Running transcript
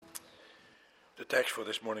The text for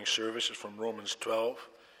this morning's service is from Romans 12,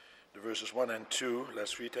 the verses 1 and 2.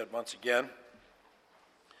 Let's read that once again.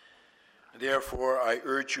 Therefore, I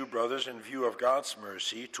urge you, brothers, in view of God's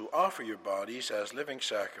mercy, to offer your bodies as living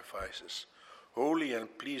sacrifices, holy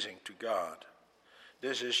and pleasing to God.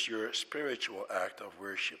 This is your spiritual act of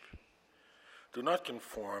worship. Do not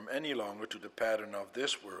conform any longer to the pattern of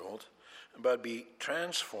this world, but be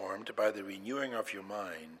transformed by the renewing of your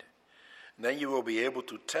mind. Then you will be able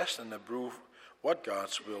to test and approve what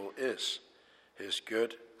God's will is, his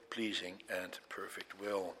good, pleasing, and perfect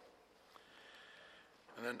will.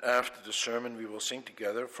 And then after the sermon, we will sing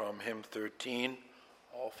together from hymn 13,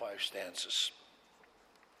 all 5 stanzas.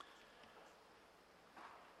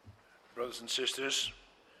 Brothers and sisters,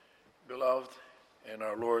 beloved in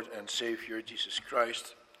our Lord and Savior Jesus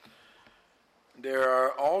Christ, there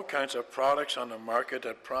are all kinds of products on the market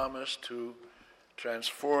that promise to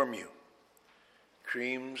transform you.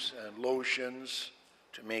 Creams and lotions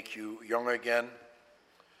to make you young again,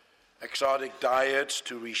 exotic diets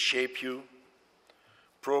to reshape you,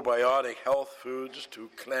 probiotic health foods to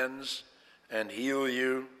cleanse and heal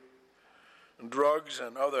you, drugs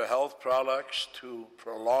and other health products to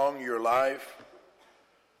prolong your life,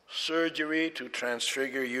 surgery to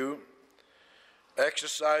transfigure you,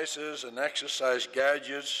 exercises and exercise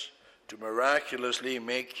gadgets to miraculously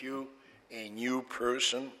make you a new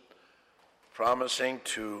person, promising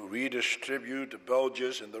to redistribute the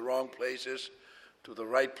bulges in the wrong places to the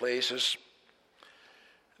right places.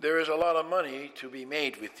 There is a lot of money to be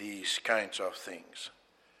made with these kinds of things.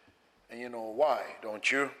 And you know why,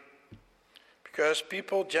 don't you? Because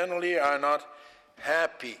people generally are not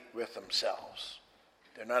happy with themselves.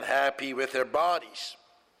 They're not happy with their bodies,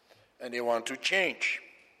 and they want to change.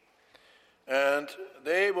 And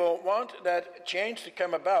they will want that change to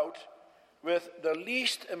come about with the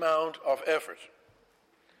least amount of effort.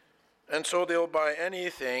 And so they'll buy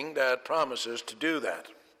anything that promises to do that.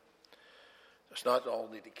 That's not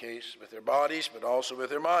only the case with their bodies, but also with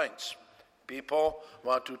their minds. People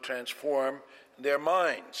want to transform their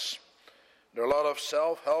minds. There are a lot of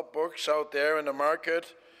self-help books out there in the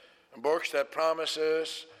market, books that promise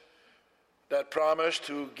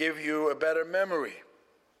to give you a better memory,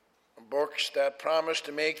 books that promise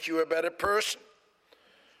to make you a better person,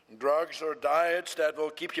 drugs or diets that will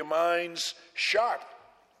keep your minds sharp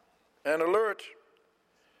and alert.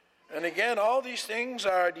 And again, all these things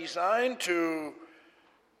are designed to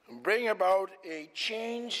bring about a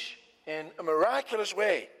change in a miraculous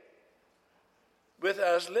way with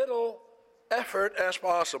as little effort as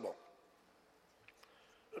possible.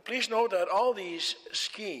 But please note that all these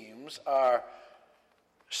schemes are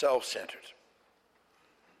self-centered.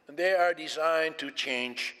 And they are designed to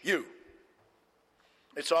change you.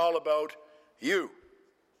 It's all about you.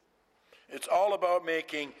 It's all about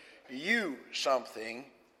making you something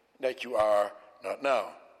that you are not now.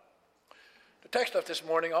 The text of this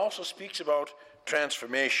morning also speaks about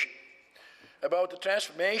transformation, about the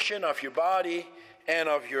transformation of your body and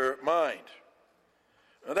of your mind.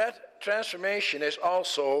 Now, that transformation is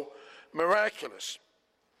also miraculous.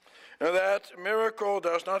 Now, that miracle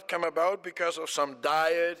does not come about because of some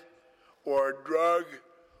diet or drug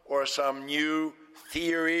or some new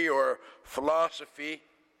theory or philosophy.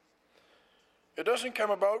 It doesn't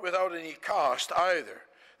come about without any cost either.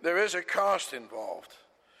 There is a cost involved.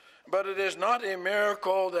 But it is not a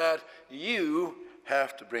miracle that you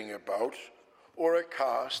have to bring about or a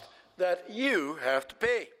cost that you have to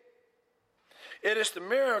pay. It is the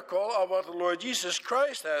miracle of what the Lord Jesus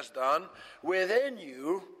Christ has done within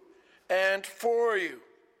you and for you.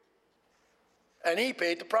 And he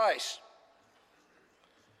paid the price.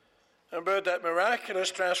 But that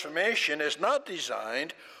miraculous transformation is not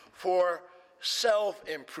designed for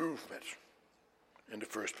self-improvement in the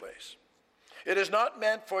first place. It is not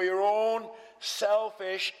meant for your own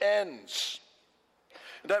selfish ends.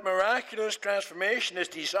 That miraculous transformation is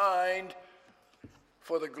designed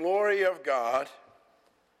for the glory of God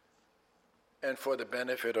and for the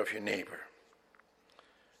benefit of your neighbor.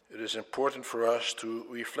 It is important for us to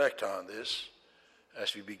reflect on this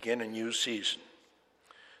as we begin a new season.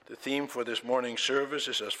 The theme for this morning's service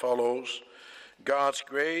is as follows: God's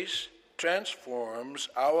grace transforms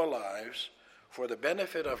our lives for the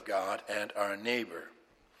benefit of God and our neighbor.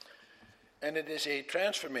 And it is a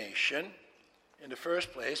transformation, in the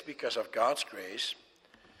first place, because of God's grace,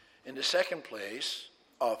 in the second place,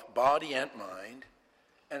 of body and mind,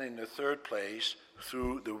 and in the third place,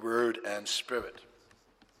 through the Word and Spirit.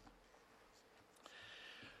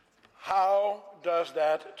 How does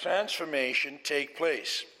that transformation take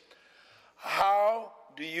place? How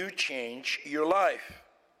do you change your life?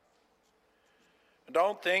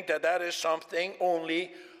 Don't think that that is something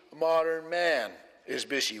only modern man is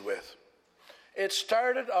busy with. It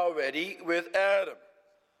started already with Adam.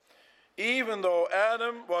 Even though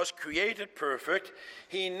Adam was created perfect,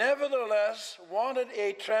 he nevertheless wanted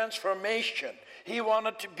a transformation. He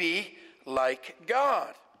wanted to be like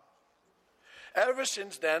God. Ever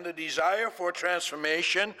since then, the desire for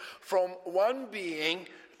transformation from one being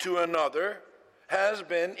to another has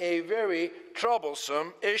been a very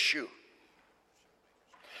troublesome issue.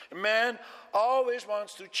 Man always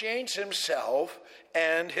wants to change himself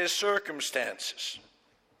and his circumstances.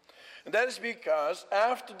 And that is because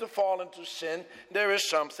after the fall into sin, there is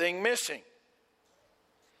something missing.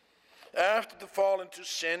 After the fall into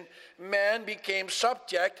sin, man became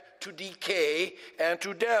subject to decay and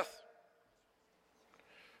to death.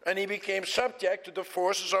 And he became subject to the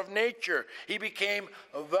forces of nature. He became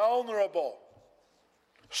vulnerable,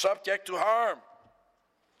 subject to harm.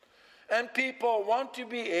 And people want to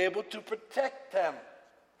be able to protect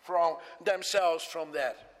themselves from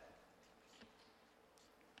that.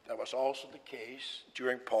 That was also the case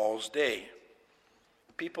during Paul's day.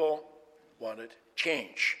 People wanted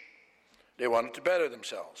change. They wanted to better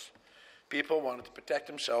themselves. People wanted to protect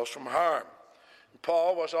themselves from harm. And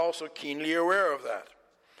Paul was also keenly aware of that.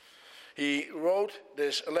 He wrote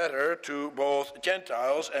this letter to both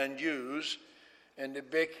Gentiles and Jews in the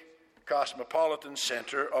big cosmopolitan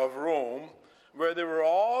center of Rome, where there were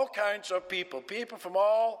all kinds of people from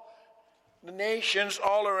all the nations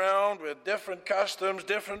all around with different customs,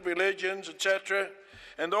 different religions, etc.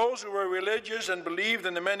 And those who were religious and believed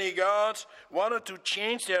in the many gods wanted to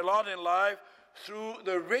change their lot in life through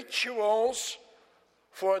the rituals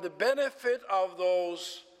for the benefit of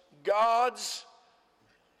those gods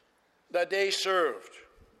that they served.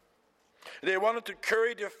 They wanted to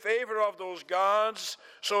curry the favor of those gods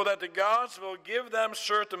so that the gods will give them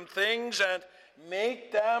certain things and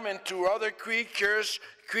make them into other creatures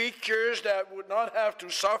that would not have to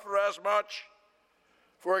suffer as much.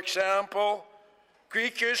 For example,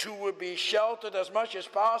 creatures who would be sheltered as much as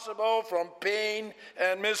possible from pain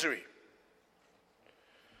and misery.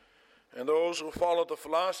 And those who followed the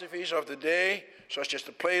philosophies of the day, such as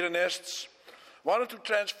the Platonists, wanted to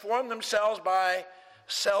transform themselves by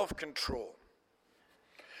self-control.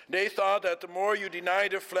 They thought that the more you deny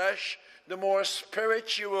the flesh, the more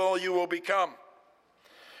spiritual you will become.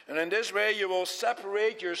 And in this way, you will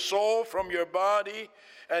separate your soul from your body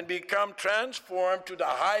and become transformed to the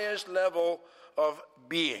highest level of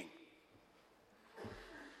being.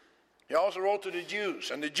 He also wrote to the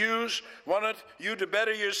Jews, and the Jews wanted you to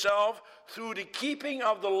better yourself through the keeping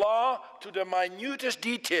of the law to the minutest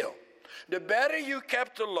detail. The better you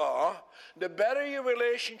kept the law, the better your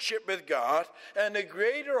relationship with God, and the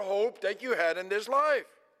greater hope that you had in this life.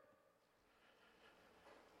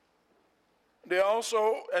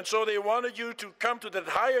 So they wanted you to come to that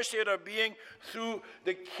higher state of being through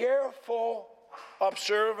the careful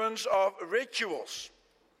observance of rituals.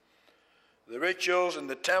 The rituals in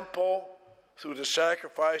the temple, through the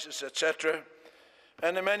sacrifices, etc.,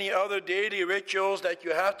 and the many other daily rituals that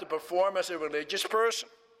you have to perform as a religious person.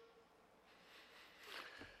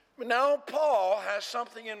 But now Paul has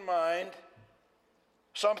something in mind,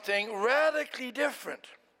 something radically different.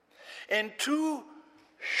 In 2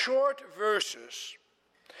 short verses,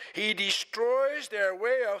 he destroys their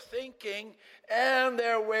way of thinking and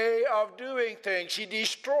their way of doing things. He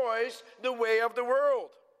destroys the way of the world.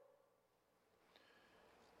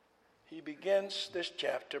 He begins this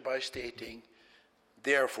chapter by stating,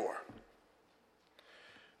 therefore.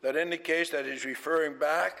 That indicates that he's referring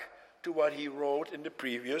back to what he wrote in the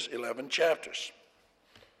previous 11 chapters.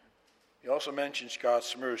 He also mentions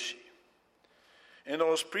God's mercy. In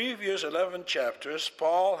those previous 11 chapters,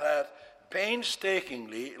 Paul had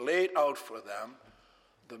painstakingly laid out for them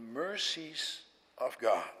the mercies of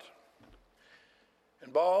God.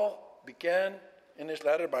 And Paul began in his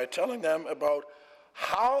letter by telling them about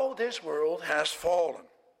how this world has fallen.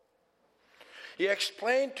 He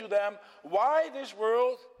explained to them why this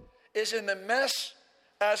world is in the mess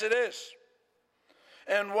as it is,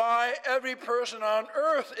 and why every person on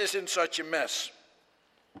earth is in such a mess.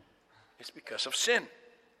 It's because of sin.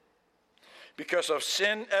 Because of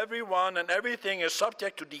sin, everyone and everything is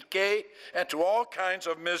subject to decay and to all kinds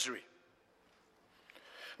of misery.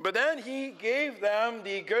 But then he gave them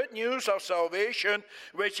the good news of salvation,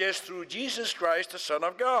 which is through Jesus Christ, the Son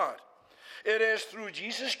of God. It is through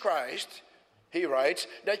Jesus Christ, he writes,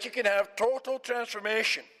 that you can have total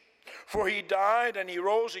transformation. For he died and he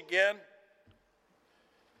rose again,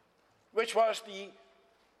 which was the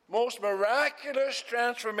most miraculous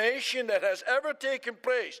transformation that has ever taken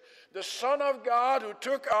place. The Son of God who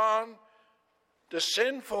took on the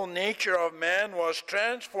sinful nature of man was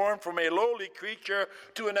transformed from a lowly creature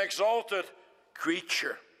to an exalted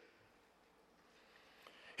creature.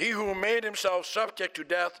 He who made himself subject to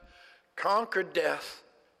death conquered death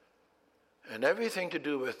and everything to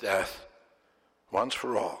do with death once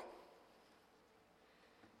for all.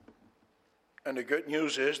 And the good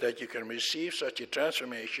news is that you can receive such a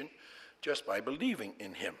transformation just by believing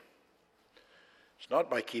in him. It's not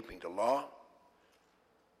by keeping the law.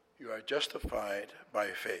 You are justified by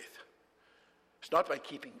faith. It's not by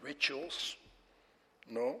keeping rituals.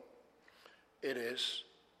 No. It is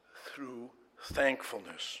through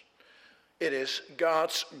thankfulness. It is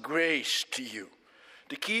God's grace to you.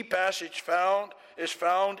 The key passage is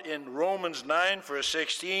found in Romans 9, verse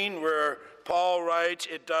 16, where Paul writes,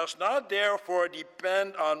 "It does not therefore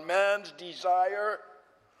depend on man's desire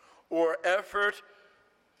or effort,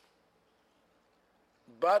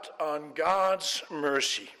 but on God's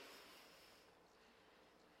mercy."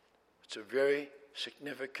 It's a very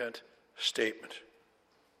significant statement.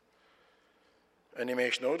 And he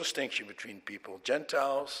makes no distinction between people.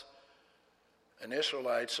 Gentiles and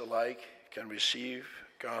Israelites alike can receive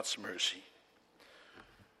God's mercy.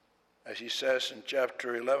 As he says in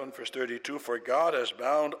chapter 11, verse 32, "For God has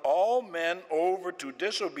bound all men over to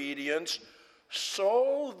disobedience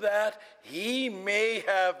so that he may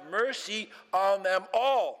have mercy on them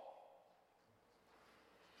all."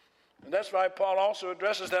 And that's why Paul also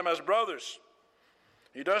addresses them as brothers.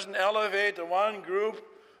 He doesn't elevate the one group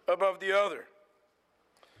above the other.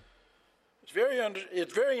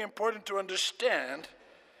 It's very important to understand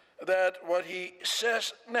that what he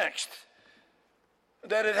says next,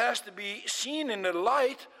 that it has to be seen in the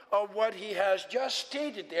light of what he has just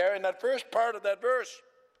stated there in that first part of that verse.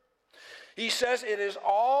 He says it is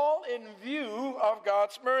all in view of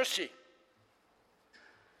God's mercy.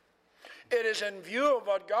 It is in view of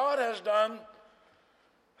what God has done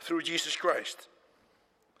through Jesus Christ.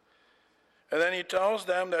 And then he tells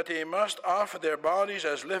them that they must offer their bodies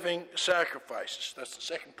as living sacrifices. That's the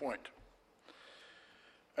second point.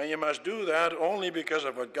 And you must do that only because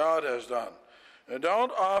of what God has done. And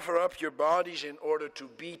don't offer up your bodies in order to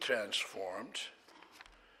be transformed,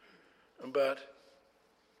 but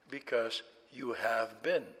because you have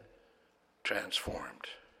been transformed.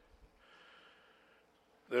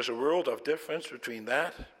 There's a world of difference between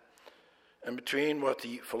that and between what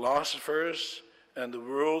the philosophers and the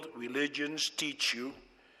world religions teach you,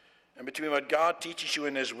 and between what God teaches you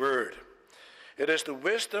in his word. It is the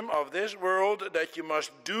wisdom of this world that you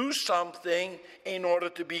must do something in order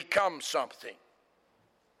to become something.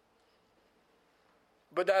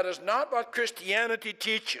 But that is not what Christianity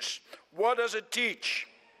teaches. What does it teach?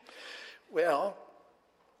 Well,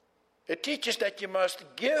 it teaches that you must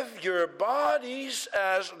give your bodies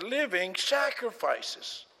as living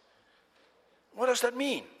sacrifices. What does that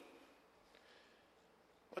mean?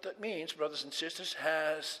 What that means, brothers and sisters,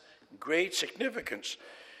 has great significance.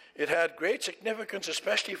 It had great significance,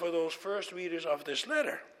 especially for those first readers of this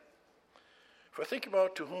letter. For think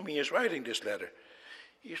about to whom he is writing this letter.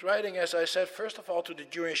 He's writing, as I said, first of all to the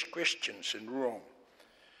Jewish Christians in Rome.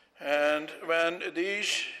 And when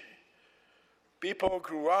these people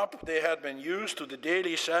grew up, they had been used to the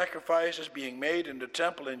daily sacrifices being made in the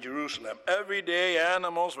temple in Jerusalem. Every day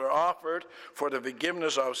animals were offered for the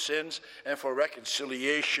forgiveness of sins and for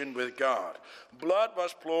reconciliation with God. Blood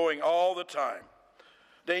was flowing all the time.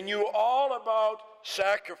 They knew all about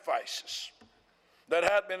sacrifices that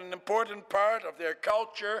had been an important part of their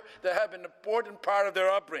culture, that had been an important part of their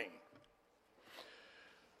upbringing.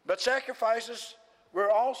 But sacrifices were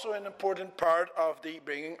also an important part of the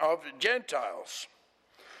bringing of Gentiles.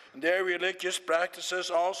 Their religious practices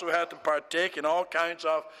also had to partake in all kinds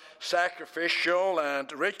of sacrificial and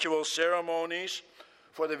ritual ceremonies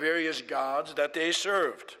for the various gods that they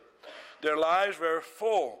served. Their lives were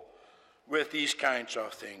full with these kinds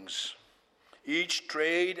of things. Each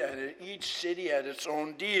trade and each city had its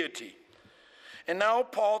own deity. And now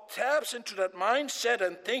Paul taps into that mindset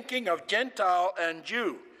and thinking of Gentile and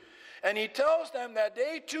Jew. And he tells them that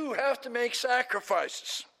they too have to make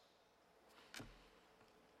sacrifices.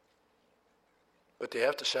 But they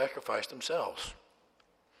have to sacrifice themselves.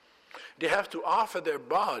 They have to offer their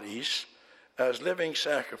bodies as living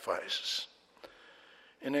sacrifices.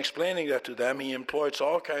 In explaining that to them, he employs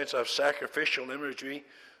all kinds of sacrificial imagery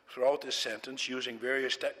throughout this sentence, using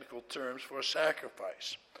various technical terms for a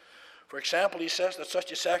sacrifice. For example, he says that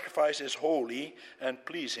such a sacrifice is holy and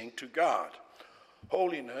pleasing to God.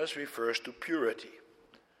 Holiness refers to purity,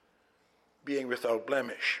 being without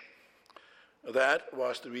blemish. That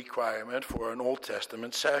was the requirement for an Old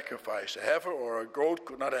Testament sacrifice. A heifer or a goat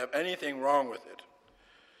could not have anything wrong with it.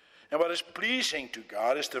 And what is pleasing to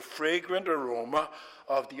God is the fragrant aroma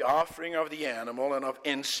of the offering of the animal and of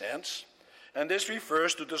incense. And this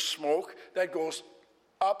refers to the smoke that goes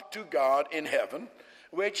up to God in heaven,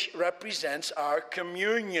 which represents our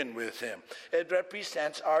communion with him. It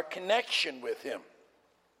represents our connection with him.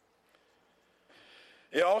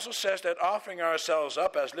 It also says that offering ourselves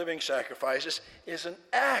up as living sacrifices is an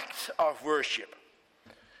act of worship.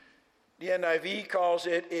 The NIV calls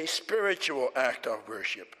it a spiritual act of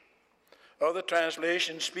worship. Other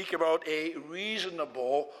translations speak about a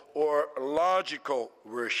reasonable or logical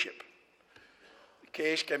worship. The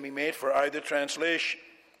case can be made for either translation.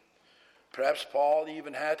 Perhaps Paul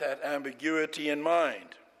even had that ambiguity in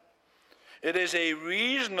mind. It is a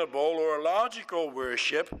reasonable or logical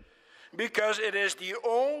worship because it is the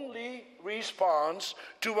only response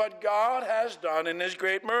to what God has done in his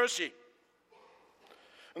great mercy.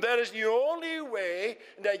 And that is the only way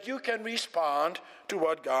that you can respond to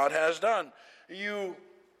what God has done. You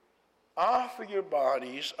offer your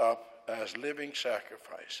bodies up as living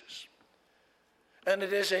sacrifices. And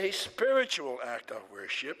it is a spiritual act of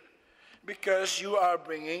worship because you are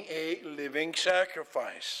bringing a living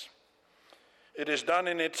sacrifice. It is done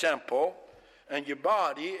in a temple, and your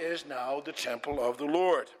body is now the temple of the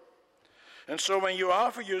Lord. And so when you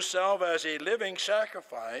offer yourself as a living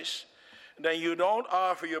sacrifice, then you don't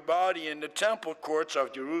offer your body in the temple courts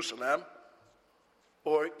of Jerusalem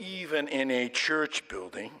or even in a church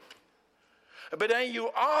building, but then you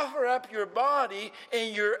offer up your body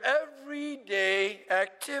in your everyday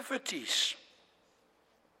activities,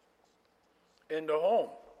 in the home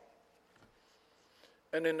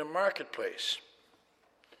and in the marketplace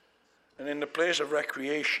and in the place of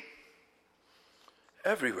recreation,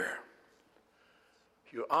 everywhere.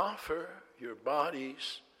 You offer your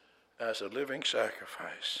bodies as a living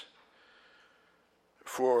sacrifice,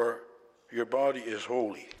 for your body is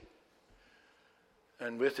holy,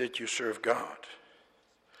 and with it you serve God.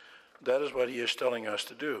 That is what he is telling us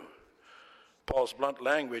to do. Paul's blunt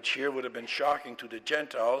language here would have been shocking to the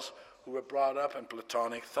Gentiles who were brought up in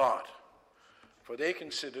Platonic thought, for they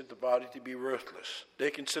considered the body to be worthless. They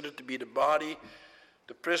considered to be the body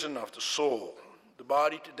the prison of the soul. The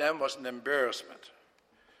body to them was an embarrassment.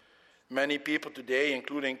 Many people today,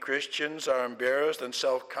 including Christians, are embarrassed and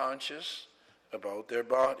self-conscious about their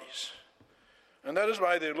bodies. And that is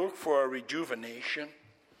why they look for rejuvenation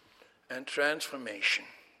and transformation.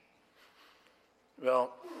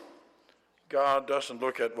 Well, God doesn't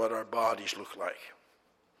look at what our bodies look like.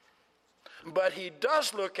 But he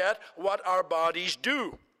does look at what our bodies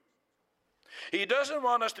do. He doesn't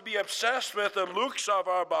want us to be obsessed with the looks of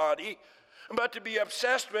our body, but to be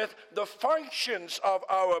obsessed with the functions of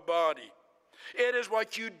our body. It is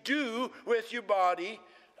what you do with your body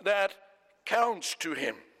that counts to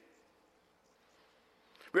him.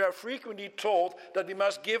 We are frequently told that we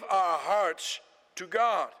must give our hearts to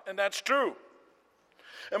God, and that's true.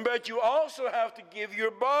 But you also have to give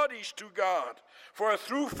your bodies to God. For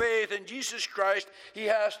through faith in Jesus Christ, he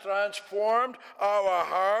has transformed our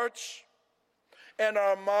hearts and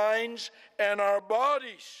our minds and our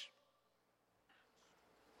bodies.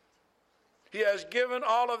 He has given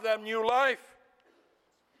all of them new life.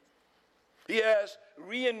 He has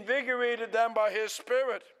reinvigorated them by his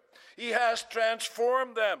Spirit. He has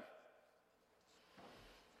transformed them.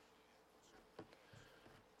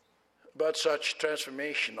 But such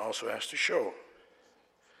transformation also has to show.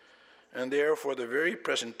 And therefore, the very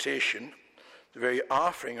presentation, the very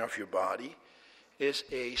offering of your body is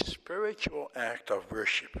a spiritual act of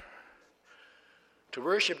worship. To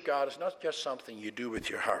worship God is not just something you do with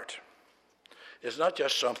your heart. It's not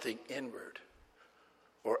just something inward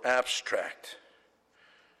or abstract.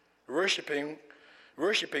 Worshiping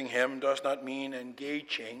him does not mean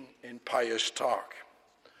engaging in pious talk,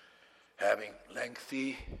 having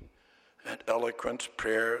lengthy and eloquent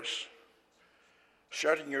prayers,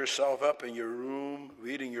 shutting yourself up in your room,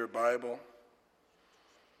 reading your Bible.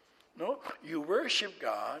 No, you worship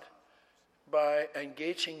God by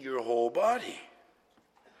engaging your whole body.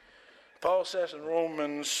 Paul says in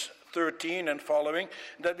Romans 13 and following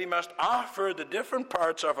that we must offer the different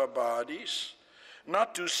parts of our bodies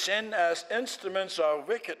not to sin as instruments of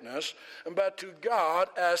wickedness, but to God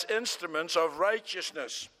as instruments of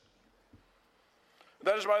righteousness.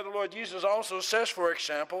 That is why the Lord Jesus also says, for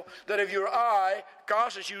example, that if your eye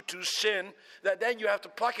causes you to sin, that then you have to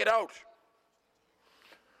pluck it out.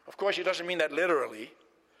 Of course, he doesn't mean that literally,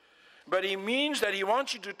 but he means that he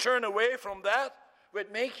wants you to turn away from that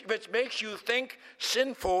which makes you think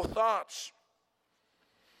sinful thoughts.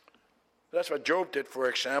 That's what Job did, for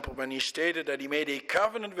example, when he stated that he made a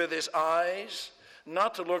covenant with his eyes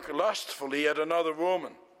not to look lustfully at another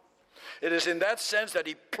woman. It is in that sense that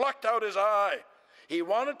he plucked out his eye. He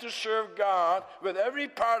wanted to serve God with every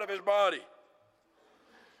part of his body.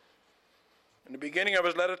 In the beginning of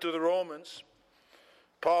his letter to the Romans,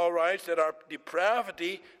 Paul writes that our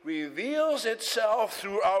depravity reveals itself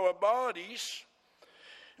through our bodies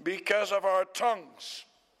because of our tongues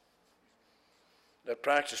that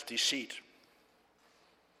practice deceit,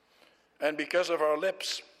 and because of our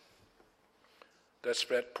lips that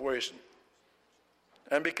spread poison,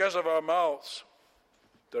 and because of our mouths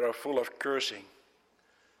that are full of cursing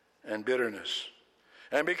and bitterness,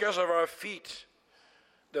 and because of our feet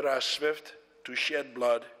that are swift to shed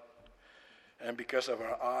blood, and because of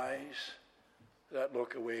our eyes that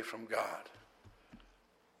look away from God.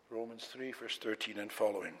 Romans 3, verse 13 and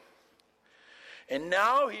following. And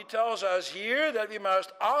now he tells us here that we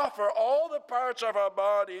must offer all the parts of our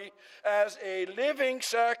body as a living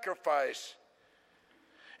sacrifice.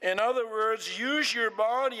 In other words, use your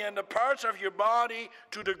body and the parts of your body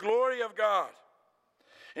to the glory of God.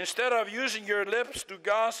 Instead of using your lips to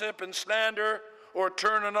gossip and slander or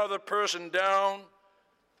turn another person down,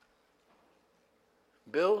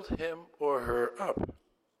 build him or her up.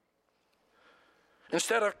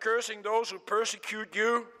 Instead of cursing those who persecute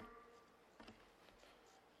you,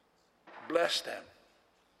 bless them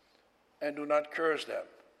and do not curse them,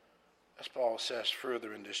 as Paul says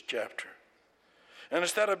further in this chapter. And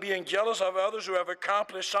instead of being jealous of others who have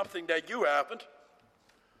accomplished something that you haven't,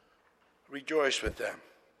 rejoice with them.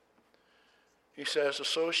 He says,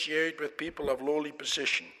 associate with people of lowly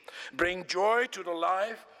position. Bring joy to the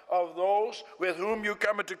life of those with whom you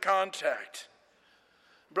come into contact.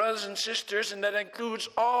 Brothers and sisters, and that includes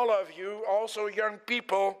all of you, also young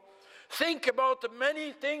people, think about the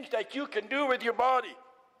many things that you can do with your body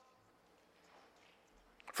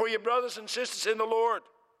for your brothers and sisters in the Lord,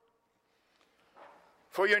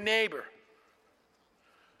 for your neighbor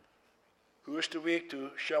who is too weak to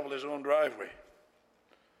shovel his own driveway,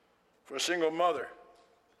 for a single mother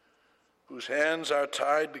whose hands are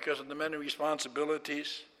tied because of the many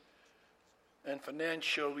responsibilities and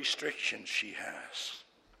financial restrictions she has.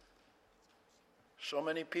 So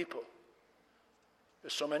many people,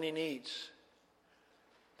 there's so many needs.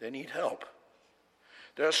 They need help.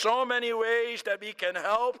 There are so many ways that we can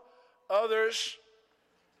help others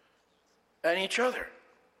and each other.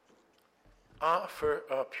 Offer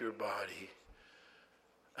up your body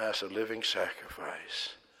as a living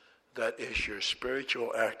sacrifice. That is your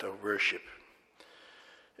spiritual act of worship.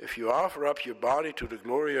 If you offer up your body to the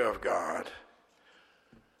glory of God,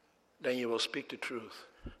 then you will speak the truth.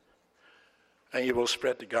 And you will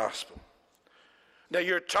spread the gospel. That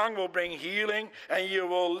your tongue will bring healing, and you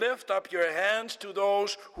will lift up your hands to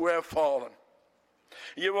those who have fallen.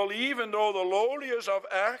 You will even know the lowliest of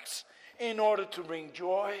acts in order to bring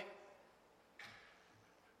joy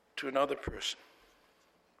to another person.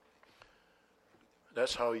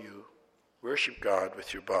 That's how you worship God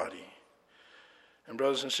with your body. And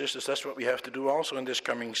brothers and sisters, that's what we have to do also in this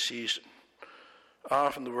coming season.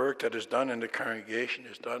 Often the work that is done in the congregation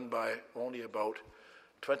is done by only about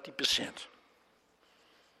 20%.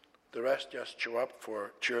 The rest just show up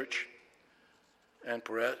for church and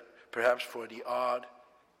perhaps for the odd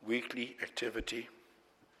weekly activity.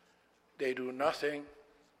 They do nothing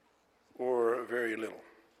or very little.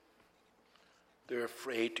 They're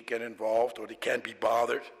afraid to get involved, or they can't be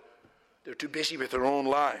bothered. They're too busy with their own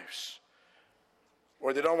lives.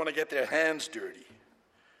 Or they don't want to get their hands dirty.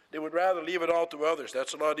 They would rather leave it all to others.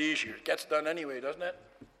 That's a lot easier. It gets done anyway, doesn't it?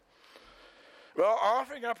 Well,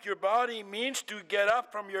 offering up your body means to get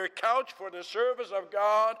up from your couch for the service of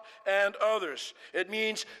God and others. It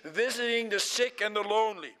means visiting the sick and the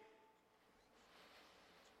lonely.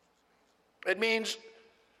 It means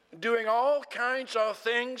doing all kinds of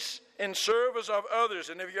things in service of others.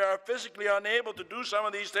 And if you are physically unable to do some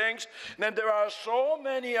of these things, then there are so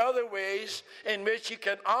many other ways in which you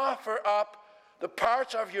can offer up the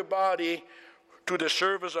parts of your body to the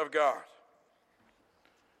service of God.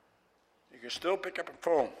 You can still pick up a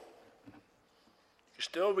phone. You can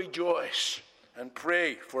still rejoice and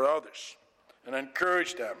pray for others and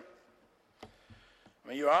encourage them.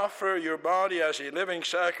 When you offer your body as a living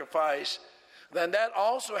sacrifice, then that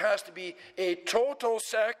also has to be a total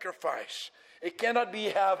sacrifice. It cannot be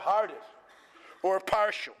half-hearted or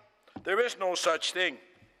partial. There is no such thing.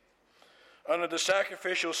 Under the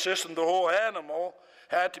sacrificial system, the whole animal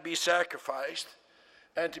had to be sacrificed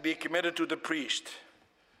and to be committed to the priest,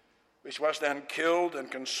 which was then killed and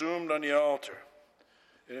consumed on the altar.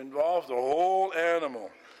 It involved the whole animal.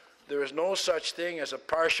 There is no such thing as a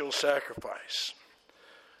partial sacrifice.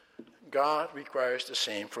 God requires the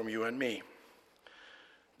same from you and me.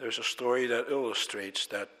 there's a story that illustrates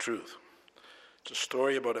that truth. It's a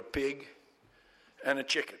story about a pig and a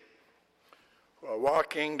chicken who are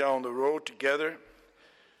walking down the road together.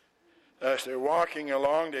 As they're walking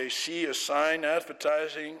along, they see a sign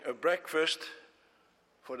advertising a breakfast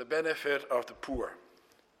for the benefit of the poor.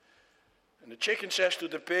 And the chicken says to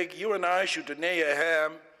the pig, "You and I should deny a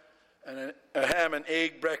ham and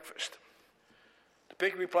egg breakfast." The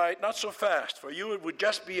pig replied, "Not so fast. For you it would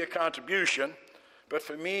just be a contribution, but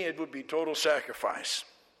for me it would be total sacrifice."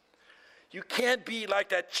 You can't be like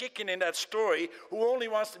that chicken in that story who only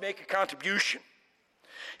wants to make a contribution.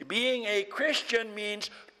 Being a Christian means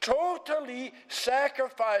totally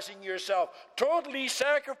sacrificing yourself, totally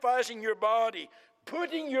sacrificing your body,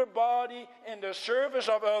 putting your body in the service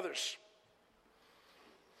of others.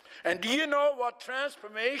 And do you know what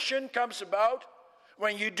transformation comes about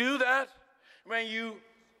when you do that? When you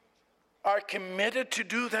are committed to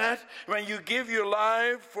do that? When you give your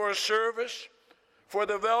life for service, for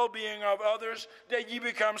the well-being of others, that you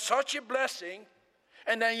become such a blessing,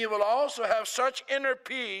 and then you will also have such inner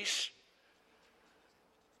peace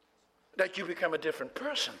that you become a different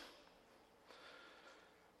person.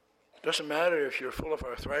 It doesn't matter if you're full of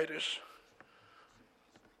arthritis,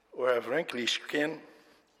 or have wrinkly skin,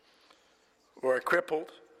 or are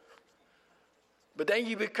crippled, but then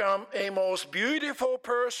you become a most beautiful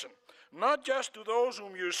person, not just to those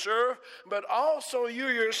whom you serve, but also you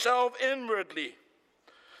yourself inwardly.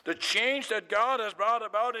 The change that God has brought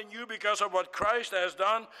about in you because of what Christ has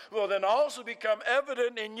done will then also become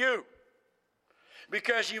evident in you,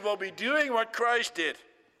 because you will be doing what Christ did,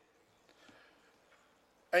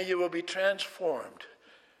 and you will be transformed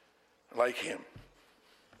like him,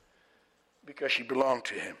 because you belong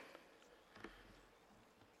to him.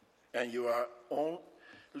 And you are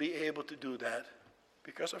only able to do that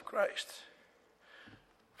because of Christ.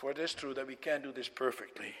 For it is true that we can't do this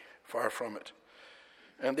perfectly, far from it.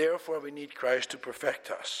 And therefore we need Christ to perfect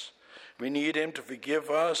us. We need him to forgive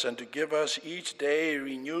us and to give us each day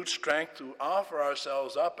renewed strength to offer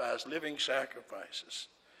ourselves up as living sacrifices.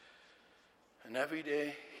 And every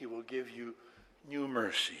day he will give you new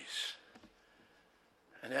mercies.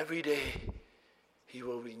 And every day he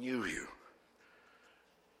will renew you.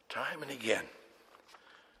 Time and again.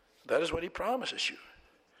 That is what he promises you.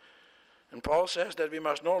 And Paul says that we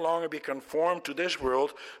must no longer be conformed to this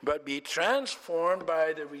world, but be transformed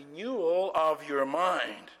by the renewal of your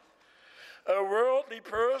mind. A worldly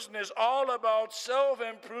person is all about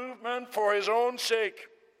self-improvement for his own sake.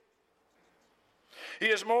 He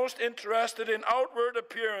is most interested in outward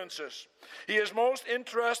appearances. He is most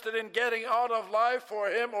interested in getting out of life for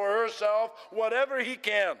him or herself whatever he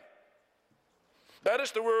can. That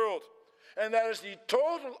is the world. And that is the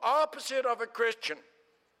total opposite of a Christian.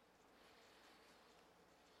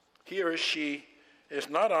 He or she is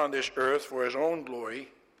not on this earth for his own glory,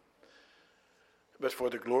 but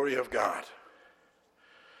for the glory of God.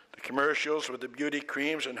 The commercials with the beauty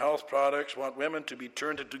creams and health products want women to be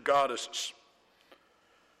turned into goddesses.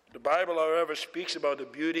 The Bible, however, speaks about the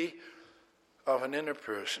beauty of an inner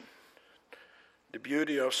person, the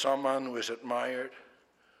beauty of someone who is admired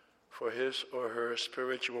for his or her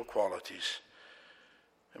spiritual qualities.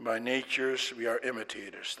 And by natures, we are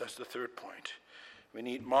imitators. That's the third point. We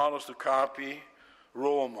need models to copy,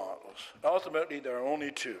 role models. Ultimately, there are only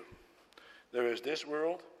two. There is this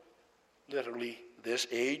world, literally this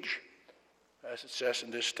age, as it says in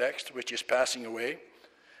this text, which is passing away.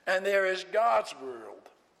 And there is God's world,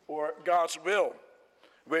 or God's will,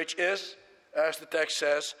 which is, as the text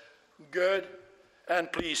says, good and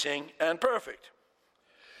pleasing and perfect.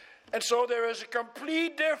 And so there is a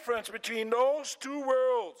complete difference between those two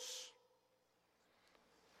worlds.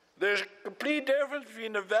 There's a complete difference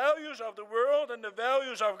between the values of the world and the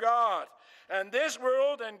values of God. And this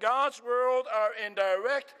world and God's world are in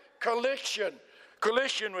direct collision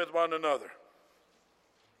with one another.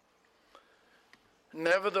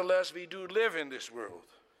 Nevertheless, we do live in this world.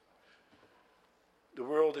 The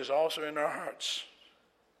world is also in our hearts.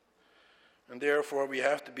 And therefore, we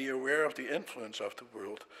have to be aware of the influence of the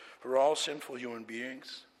world. We're all sinful human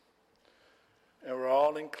beings. And we're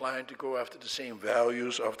all inclined to go after the same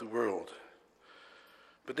values of the world.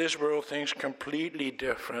 But this world thinks completely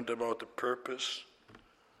different about the purpose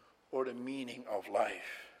or the meaning of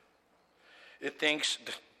life. It thinks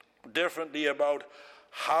differently about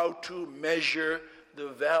how to measure the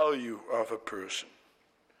value of a person.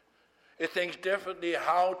 It thinks differently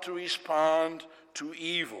how to respond to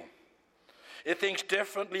evil. It thinks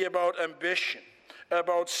differently about ambition,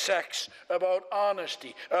 about sex, about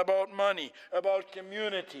honesty, about money, about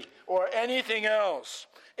community, or anything else.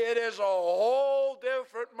 It is a whole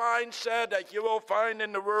different mindset that you will find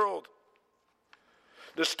in the world.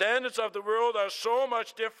 The standards of the world are so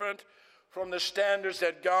much different from the standards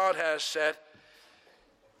that God has set,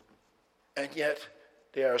 and yet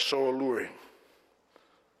they are so alluring.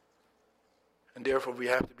 And therefore we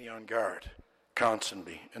have to be on guard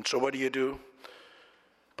constantly. And so what do?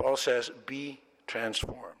 Paul says, be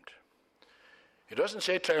transformed. He doesn't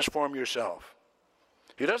say transform yourself.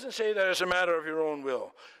 He doesn't say that it's a matter of your own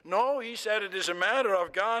will. No, he said it is a matter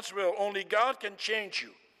of God's will. Only God can change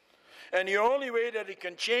you. And the only way that he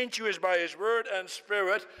can change you is by his word and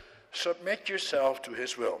spirit. Submit yourself to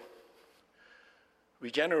his will.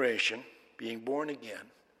 Regeneration, being born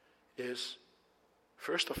again, is,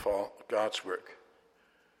 first of all, God's work,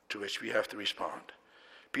 to which we have to respond.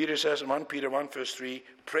 Peter says in 1 Peter 1 verse 3,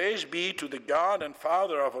 praise be to the God and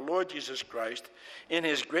Father of our Lord Jesus Christ. In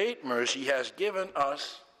his great mercy he has given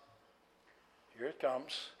us, here it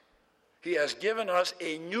comes, he has given us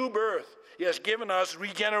a new birth. He has given us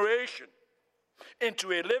regeneration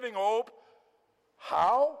into a living hope.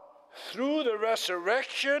 How? Through the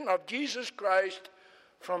resurrection of Jesus Christ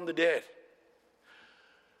from the dead.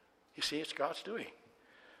 You see, it's God's doing.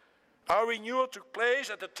 Our renewal took place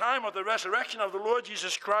at the time of the resurrection of the Lord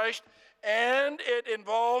Jesus Christ, and it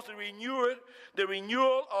involves the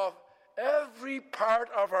renewal of every part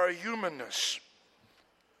of our humanness,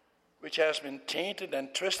 which has been tainted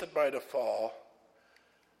and twisted by the fall,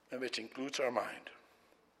 and which includes our mind.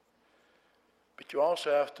 But you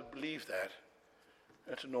also have to believe that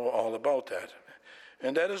and to know all about that.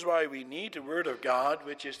 And that is why we need the Word of God,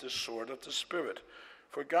 which is the sword of the Spirit.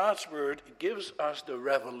 For God's Word gives us the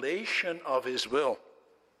revelation of his will.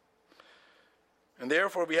 And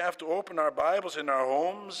therefore we have to open our Bibles in our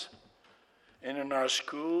homes, and in our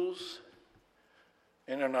schools,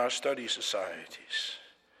 and in our study societies.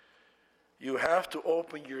 You have to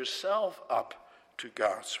open yourself up to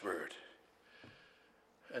God's Word.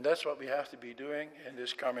 And that's what we have to be doing in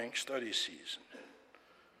this coming study season.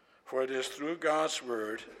 For it is through God's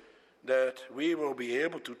Word that we will be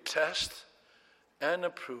able to test and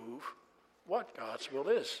approve what God's will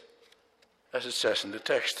is, as it says in the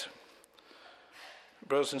text.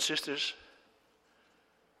 Brothers and sisters,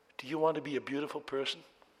 do you want to be a beautiful person?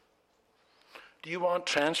 Do you want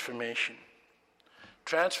transformation?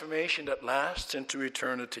 Transformation that lasts into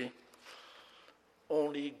eternity?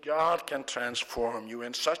 Only God can transform you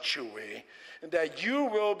in such a way that you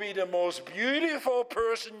will be the most beautiful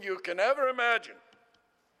person you can ever imagine.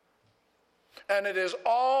 And it is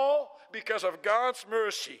all because of God's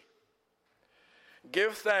mercy.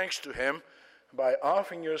 Give thanks to him by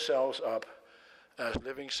offering yourselves up as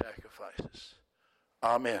living sacrifices.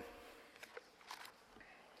 Amen.